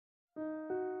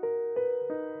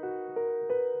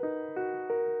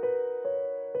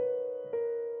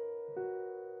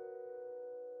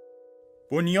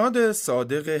بنیاد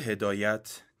صادق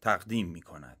هدایت تقدیم می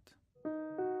کند.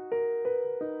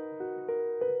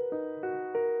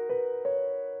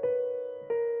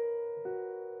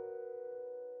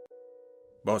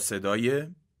 با صدای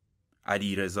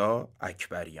علیرضا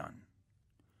اکبریان،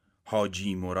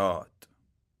 حاجی مراد،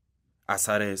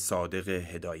 اثر صادق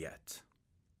هدایت.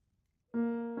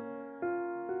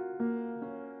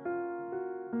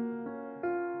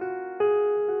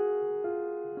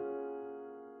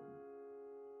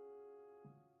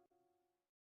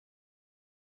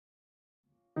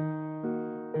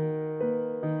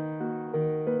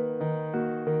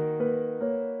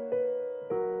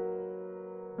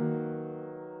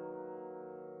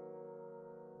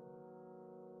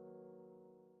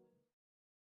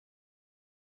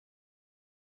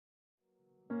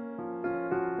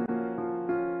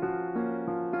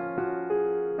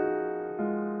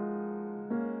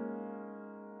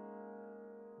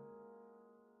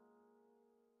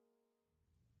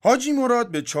 حاجی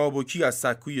مراد به چابکی از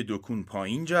سکوی دکون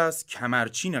پایین جست،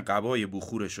 کمرچین قبای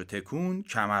بخورش رو تکون،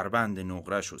 کمربند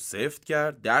نقرش رو سفت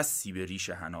کرد، دستی به ریش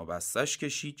حنا بستش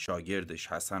کشید، شاگردش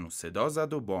حسن رو صدا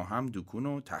زد و با هم دکون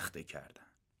رو تخته کردن.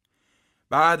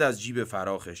 بعد از جیب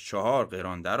فراخش 4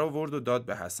 قران در آورد و داد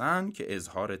به حسن که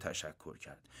اظهار تشکر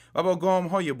کرد و با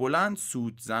گام‌های بلند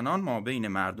سود زنان ما بین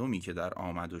مردمی که در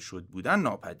آمد و شد بودن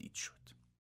ناپدید شد.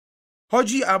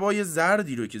 حاجی عبای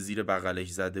زردی رو که زیر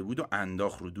بغلش زده بود و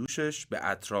انداخت رو دوشش، به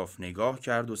اطراف نگاه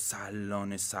کرد و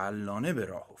سلانه به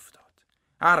راه افتاد.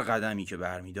 هر قدمی که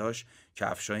برمی داشت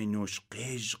کفشای نوش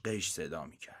قش قش صدا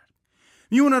می کرد.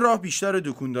 میون راه بیشتر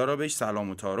دکوندارا بهش سلام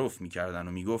و تعارف می کردن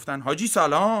و می گفتن حاجی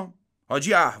سلام،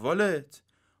 حاجی احوالت،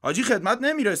 حاجی خدمت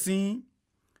نمی رسیم؟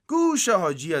 گوش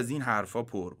حاجی از این حرفا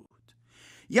پر بود.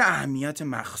 یه اهمیت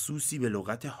مخصوصی به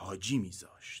لغت حاجی می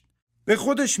زاشت. به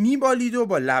خودش میبالید و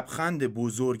با لبخند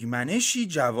بزرگ منشی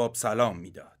جواب سلام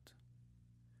میداد.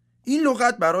 این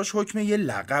لغت براش حکم یه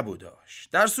لقب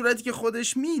داشت، در صورتی که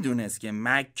خودش میدونست که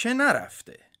مکه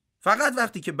نرفته. فقط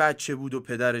وقتی که بچه بود و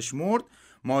پدرش مرد،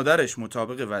 مادرش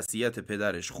مطابق وصیت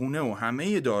پدرش خونه و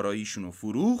همه داراییشونو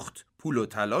فروخت، پول و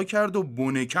طلا کرد و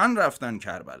بنکن رفتن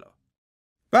کربلا.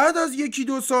 بعد از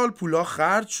 1-2 سال پولا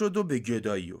خرج شد و به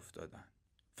گدایی افتادن.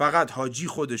 فقط حاجی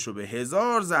خودشو به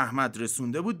 1000 زحمت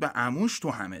رسونده بود به عموش تو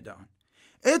همدان.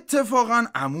 اتفاقا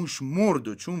عموش مرد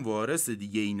و چون وارث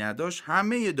دیگه ای نداشت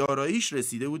همه داراییش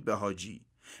رسیده بود به حاجی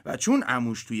و چون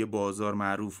عموش توی بازار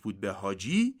معروف بود به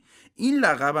حاجی، این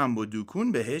لقبم با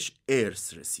دکون بهش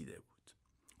ارث رسیده بود.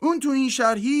 اون تو این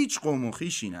شهر هیچ قوم و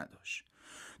خویشی نداشت.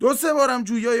 2-3 بارم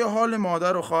جویای حال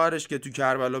مادر و خواهرش که تو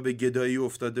کربلا به گدایی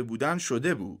افتاده بودن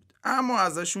شده بود، اما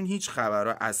ازشون هیچ خبر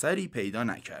و اثری پیدا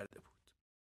نکرده بود.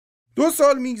 2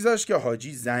 سال میگذشت که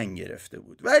حاجی زن گرفته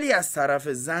بود، ولی از طرف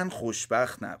زن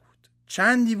خوشبخت نبود.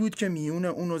 چندی بود که میون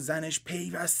اون و زنش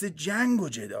پیوسته جنگ و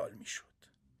جدال میشد.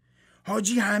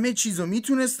 حاجی همه چیزو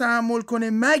میتونست تحمل کنه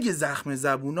مگه زخم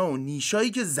زبونا و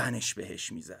نیشایی که زنش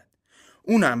بهش میزد.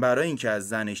 اونم برای اینکه از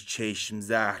زنش چشم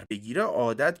زهر بگیره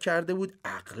عادت کرده بود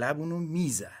اغلب اونو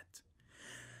میزد.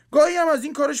 گاهی هم از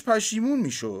این کارش پشیمون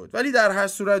میشد، ولی در هر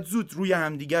صورت زود روی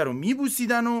همدیگر رو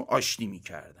میبوسیدن و آشتی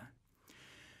میکردن.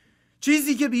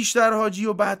 چیزی که بیشتر حاجی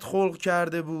و بد خلق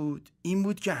کرده بود این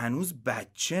بود که هنوز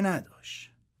بچه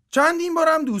نداشت. چندین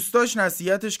بارم دوستاش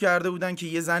نصیحتش کرده بودن که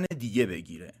یه زن دیگه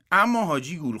بگیره، اما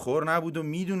حاجی گولخور نبود و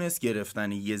میدونست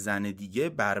گرفتن یه زن دیگه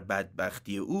بر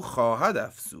بدبختی او خواهد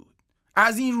افزود.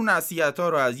 از این رو نصیحت‌ها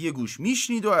رو از یه گوش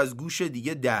میشنید و از گوش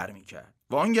دیگه در میکرد.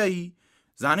 وانگهی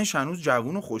زنش هنوز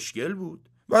جوون و خوشگل بود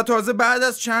و تازه بعد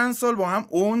از چند سال با هم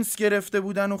انس گرفته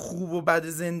بودن و خوب و بد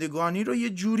زندگانی رو یه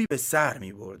جوری به سر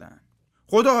میبردن.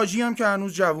 خود حاجی هم که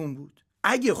هنوز جوون بود،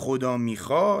 اگه خدا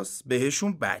میخواست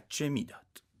بهشون بچه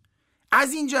میداد.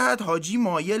 از این جهت حاجی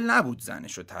مایل نبود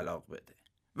زنشو طلاق بده،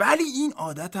 ولی این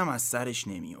عادت هم از سرش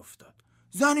نمیافتاد.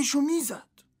 زنشو میزد.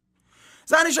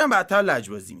 زنش هم بدتر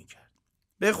لجبازی میکرد.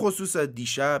 به خصوص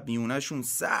دیشب میونشون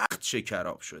سخت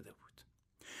شکراب شده بود.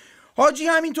 حاجی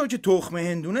همینطور که تخم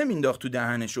هندونه مینداخت تو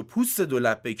دهنش و پوست 2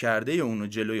 لبه کرده اونو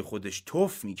جلوی خودش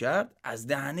تف میکرد، از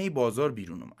دهنه بازار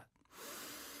بیرون اومد.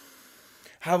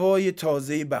 هوای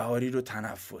تازه بهاری رو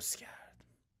تنفس کرد.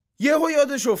 یهو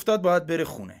یادش افتاد باید بره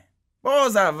خونه.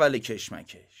 باز اول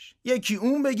کشمکش، یکی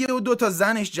اون بگه و 2 تا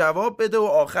زنش جواب بده و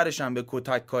آخرش هم به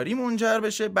کتک کاری منجر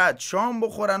بشه، بعد شام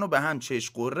بخورن و به هم چش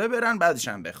قره برن، بعدش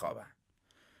هم بخوابن.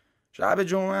 شب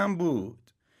جمعه هم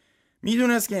بود.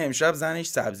 میدونست که امشب زنش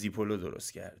سبزی پلو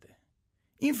درست کرده.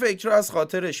 این فکر رو از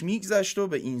خاطرش میگذشت و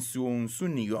به این سو و اون سو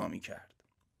نگاه میکرد.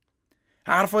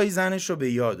 حرفای زنش رو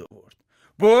به یاد آورد.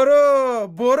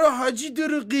 برو حاجی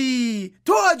دروغی،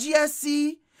 تو حاجی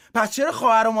هستی؟ پس چرا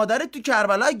خواهر و مادرت تو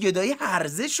کربلا گدایی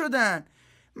هرزه شدن؟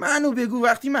 منو بگو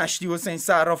وقتی مشتی حسین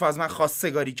صراف از من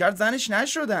خواستگاری کرد زنش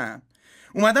نشدم،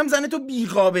 اومدم زن تو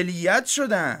بیقابلیت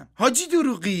شدم. حاجی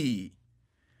دروغی.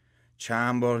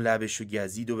 چند بار لبشو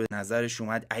گزید و به نظرش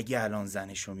اومد اگه الان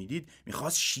زنشو میدید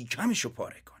میخواست شیکمشو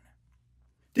پاره کنه.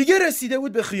 دیگه رسیده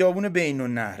بود به خیابون بین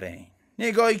النهرین.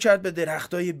 نگاهی کرد به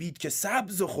درختای بید که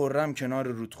سبز و خرم کنار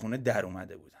رودخونه در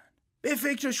اومده بودن. به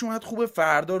فکرش اومد خوب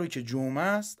فردا رو که جمعه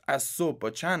است از صبح با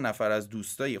چند نفر از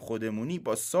دوستای خودمونی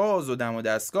با ساز و دم و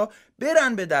دستگاه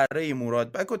برن به دره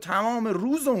مراد و تمام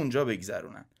روز اونجا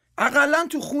بگذرونن. اقلن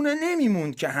تو خونه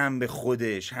نمیموند که هم به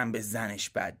خودش هم به زنش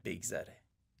بد بگذره.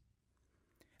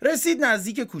 رسید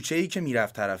نزدیک کوچه‌ای که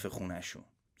میرفت طرف خونه‌شون.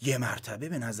 یه مرتبه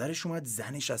به نظرش اومد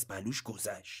زنش از پلوش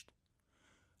گذشت.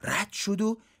 رد شد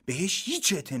و بهش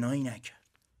هیچ اعتنایی نکرد.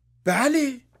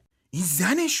 بله، این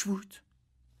زنش بود.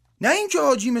 نه اینکه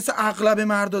حاجی مثل اغلب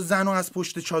مردا زنو از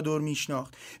پشت چادر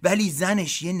میشناخت، ولی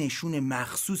زنش یه نشون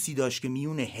مخصوصی داشت که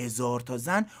میون 1000 تا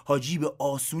زن حاجی به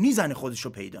آسونی زن خودش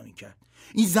رو پیدا میکرد.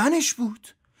 این زنش بود.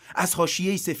 از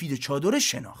حاشیه سفید چادر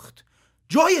شناخت.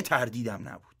 جای تردیدم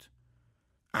نبود.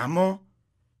 اما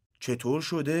چطور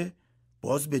شده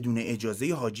باز بدون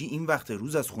اجازه حاجی این وقت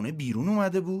روز از خونه بیرون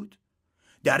اومده بود؟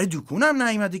 در دکونم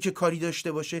نیامده که کاری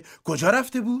داشته باشه. کجا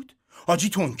رفته بود؟ حاجی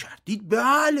تون کرد، دید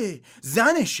بله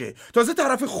زنشه، تازه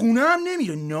طرف خونه هم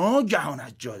نمیره. ناگهان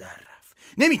از جا در رفت.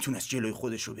 نمیتونست جلوی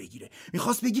خودش رو بگیره،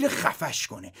 میخواست بگیره خفش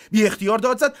کنه. بی اختیار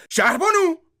داد زد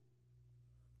شهربانو.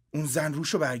 اون زن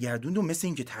روشو برگردوند و مثل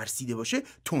اینکه ترسیده باشه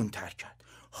تندتر کرد.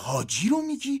 حاجی رو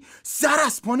میگی؟ سر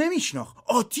از پا نمیشناخت.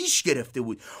 آتیش گرفته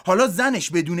بود. حالا زنش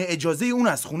بدون اجازه اون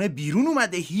از خونه بیرون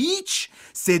اومده، هیچ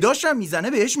صداش هم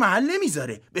میزنه بهش محل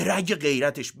نمیذاره. به رگ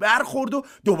غیرتش برخورد و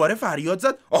دوباره فریاد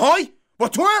زد آهای با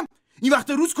تو هم؟ این وقت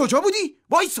روز کجا بودی؟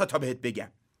 وایسا تا بهت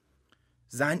بگم.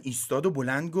 زن ایستاد و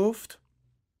بلند گفت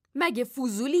مگه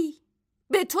فضولی؟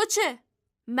 به تو چه؟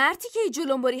 مرتی که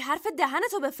جلوم بری حرف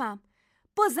دهنتو بفهم.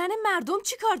 با زن مردم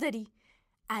چی کار داری؟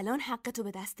 الان حقتو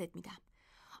به دستت میدم.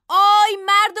 آی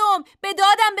مردم به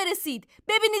دادم برسید.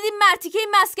 ببینید این مرتی که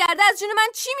این مس کرده از جون من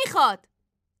چی میخواد.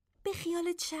 به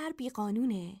خیال شهر بی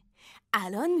قانونه.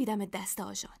 الان میدم دست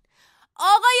آژان.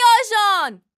 آقای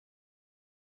آژان!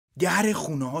 در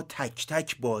خونه ها تک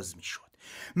تک باز میشد.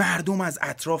 مردم از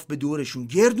اطراف به دورشون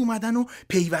گرد اومدن و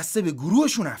پیوسته به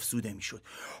گروهشون افزوده میشد.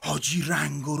 حاجی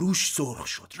رنگ و روش سرخ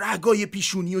شد. رگای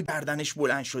پیشونی و گردنش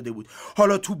بلند شده بود.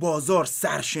 حالا تو بازار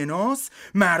سرشناس،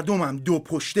 مردم هم دو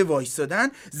پشته وایسادن.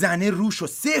 زنه روشو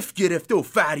صفر گرفته و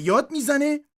فریاد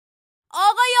میزنه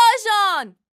آقای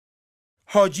آژان!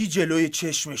 حاجی جلوی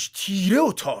چشمش تیره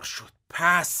و تار شد.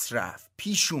 پس رفت،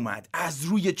 پیش اومد، از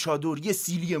روی چادر یه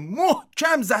سیلی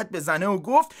محکم زد به زنه و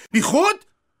گفت بی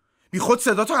خود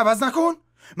صداتو عوض نکن.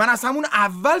 من از همون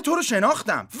اول تو رو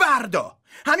شناختم.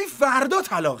 همین فردا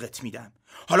طلاقت میدم.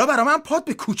 حالا برا من پات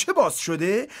به کوچه باز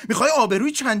شده؟ میخوای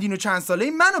آبروی چندین و چند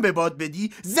ساله منو به باد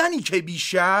بدی؟ زنی که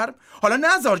بیشتر؟ حالا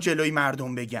نذار جلوی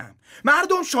مردم بگم.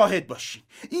 مردم شاهد باشین.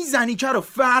 این زنیکه رو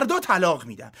فردا طلاق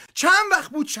میدم. چند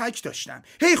وقت بود شک داشتم،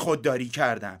 هی خودداری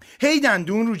کردم، هی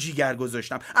دندون رو جیگر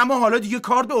گذاشتم، اما حالا دیگه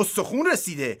کار به استخون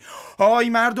رسیده. های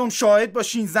مردم شاهد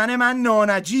باشین، زن من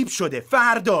نانجیب شده.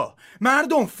 فردا.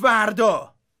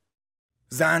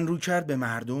 زن رو کرد به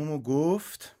مردم و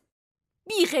گفت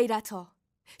بی غیرتا،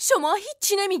 شما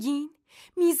هیچی نمیگین؟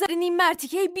 میذارین این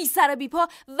مرتیکه بی سر و بی پا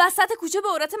وسط کوچه به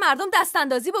عورت مردم دست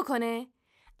اندازی بکنه؟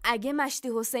 اگه مشتی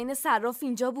حسین صراف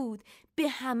اینجا بود به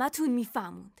همتون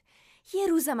میفهموند. یه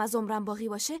روزم از عمرم باقی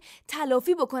باشه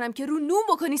تلافی بکنم که رو نون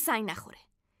بکنی سنگ نخوره.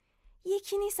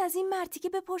 یکی نیست از این مرتیکه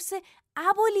بپرسه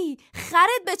ابولی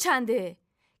خرت به چنده؟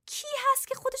 کی هست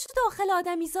که خودش رو داخل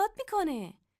آدمیزاد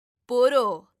میکنه؟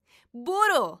 برو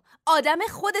آدم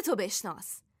خودتو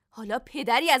بشناس. حالا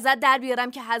پدری ازت در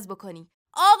بیارم که حظ بکنی.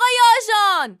 آقای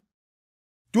آژان!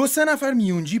 2-3 نفر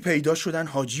میونجی پیدا شدن،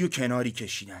 حاجی و کناری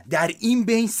کشیدن. در این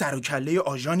بین سر و کله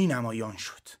آژانی نمایان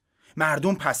شد.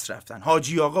 مردم پس رفتن.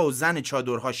 حاجی آقا و زن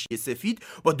چادر حاشیه سفید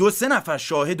با 2-3 نفر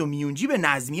شاهد و میونجی به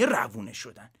نظمیه روونه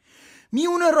شدن.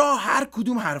 میون راه هر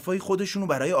کدوم حرفای خودشونو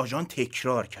برای آژان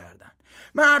تکرار کردن.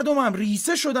 مردم هم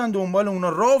ریسه شدن دنبال اونا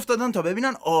راه افتادن تا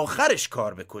ببینن آخرش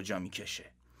کار به کجا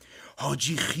میکشه.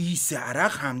 حاجی خیس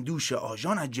عرق هم دوش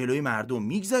آژان از جلوی مردم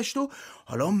میگذشت و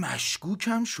حالا مشکوک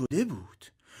هم شده بود.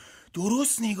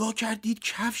 درست نگاه کردید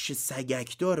کفش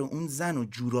سگکدار اون زن و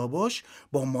جوراباش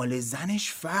با مال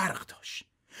زنش فرق داشت.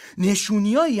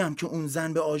 نشونیایی هم که اون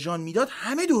زن به آژان میداد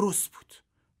همه درست بود.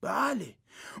 بله،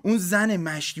 اون زن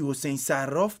مشتی حسین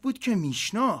صراف بود که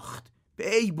میشناخت.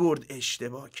 پی برد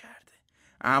اشتباه کرده،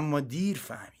 اما دیر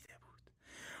فهمیده بود.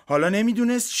 حالا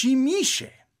نمیدونست چی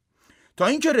میشه. تا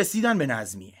اینکه رسیدن به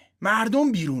نظمیه.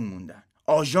 مردم بیرون موندن.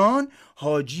 آژان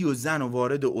حاجی و زن و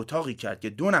وارد اتاقی کرد که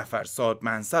 2 نفر صاحب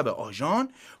منصب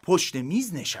آژان پشت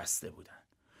میز نشسته بودن.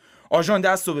 آژان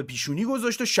دستو به پیشونی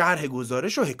گذاشت و شرح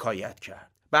گزارش رو حکایت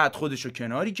کرد. بعد خودشو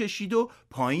کناری کشید و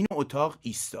پایین اتاق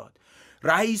ایستاد.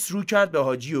 رئیس رو کرد به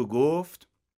حاجی و گفت: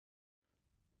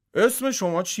 اسم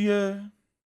شما چیه؟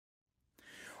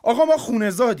 آقا ما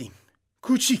خونه‌زادیم،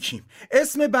 کوچیکیم.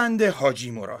 اسم بنده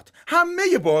حاجی مراد.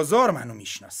 همه بازار منو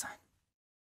میشناسن.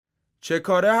 چه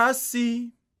کاره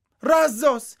هستی؟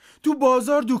 رزاس. تو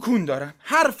بازار دکون دارم.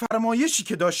 هر فرمایشی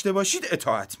که داشته باشید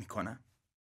اطاعت میکنم.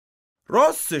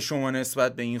 راست شما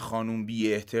نسبت به این خانوم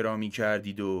بی احترامی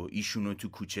کردید و ایشونو تو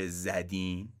کوچه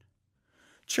زدین؟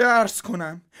 چه عرض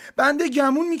کنم؟ بنده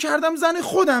گمون میکردم زن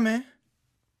خودمه.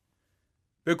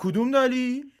 به کدوم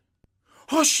دلیل؟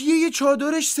 حاشیه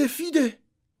چادرش سفیده.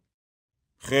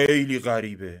 خیلی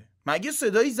غریبه. مگه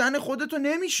صدای زن خودتو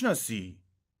نمیشناسی؟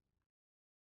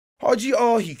 حاجی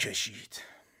آهی کشید.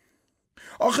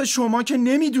 آخه شما که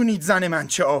نمیدونید زن من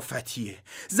چه آفتیه.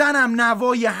 زنم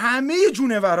نوای همه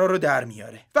جونورا رو در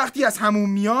میاره. وقتی از همون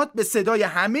میاد به صدای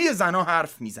همه زنا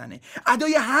حرف میزنه.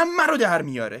 ادای همه رو در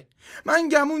میاره. من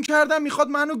گمون کردم میخواد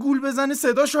منو گول بزنه،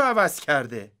 صداشو عوض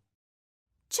کرده.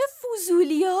 چه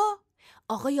فضولیا؟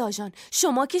 آقای آژان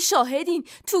شما که شاهدین،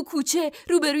 تو کوچه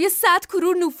روبروی 100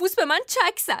 کرور نفوس به من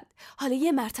چک زد. حالا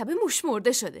یه مرتبه موش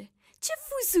مرده شده. چه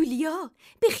فضولیا؟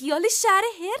 به خیال شهر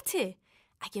هرته.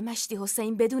 اگه مشتی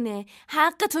حسین بدونه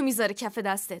حق تو میذاره کف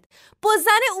دستت با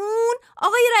زن اون.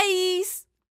 آقای رئیس.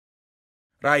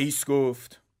 رئیس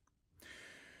گفت: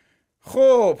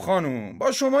 خب خانوم،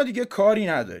 با شما دیگه کاری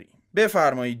نداریم.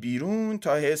 بفرمایید بیرون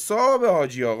تا حساب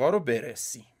حاجی آقا رو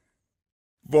برسی.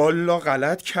 والا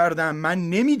غلط کردم، من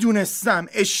نمیدونستم،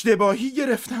 اشتباهی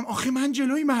گرفتم. آخه من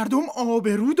جلوی مردم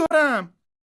آبرو دارم.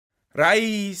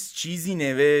 رئیس چیزی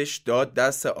نوشت داد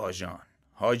دست آژان.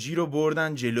 حاجی رو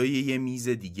بردن جلوی یه میز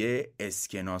دیگه،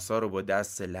 اسکناسا رو با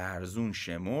دست لرزون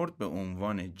شمرد، به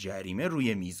عنوان جریمه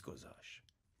روی میز گذاشت.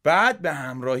 بعد به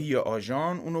همراهی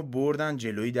آژان اونو بردن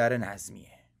جلوی در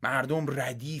نظمیه. مردم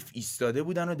ردیف ایستاده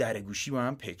بودن و در گوشی با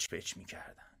هم پچ پچ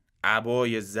میکردن.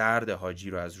 عبای زرد حاجی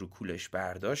رو از رو کولش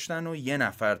برداشتن و یه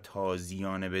نفر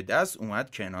تازیانه به دست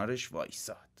اومد کنارش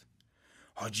وایساد.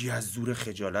 حاجی از زور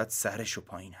خجالت سرش رو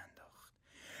پایین انداخت.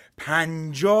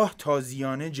 50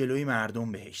 تازیانه جلوی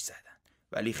مردم بهش زدن،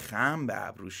 ولی خم به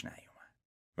ابروش نیومد.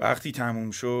 وقتی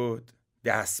تموم شد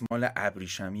دستمال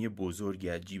ابریشمی بزرگی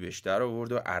از جیبش در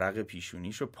آورد و عرق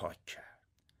پیشونیشو پاک کرد.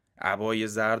 عبای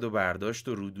زرد و برداشت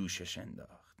و رو دوشش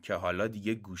انداخت که حالا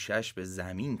دیگه گوشش به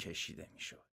زمین کشیده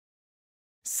میشد.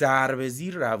 سر به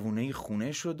زیر روونه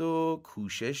خونه شد و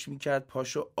کوشش میکرد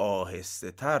پاشو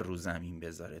آهسته تر رو زمین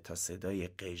بذاره تا صدای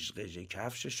قژقژ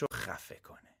کفششو خفه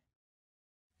کنه.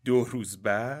 2 روز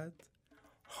بعد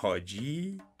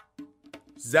حاجی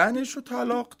زنشو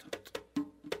طلاق داد.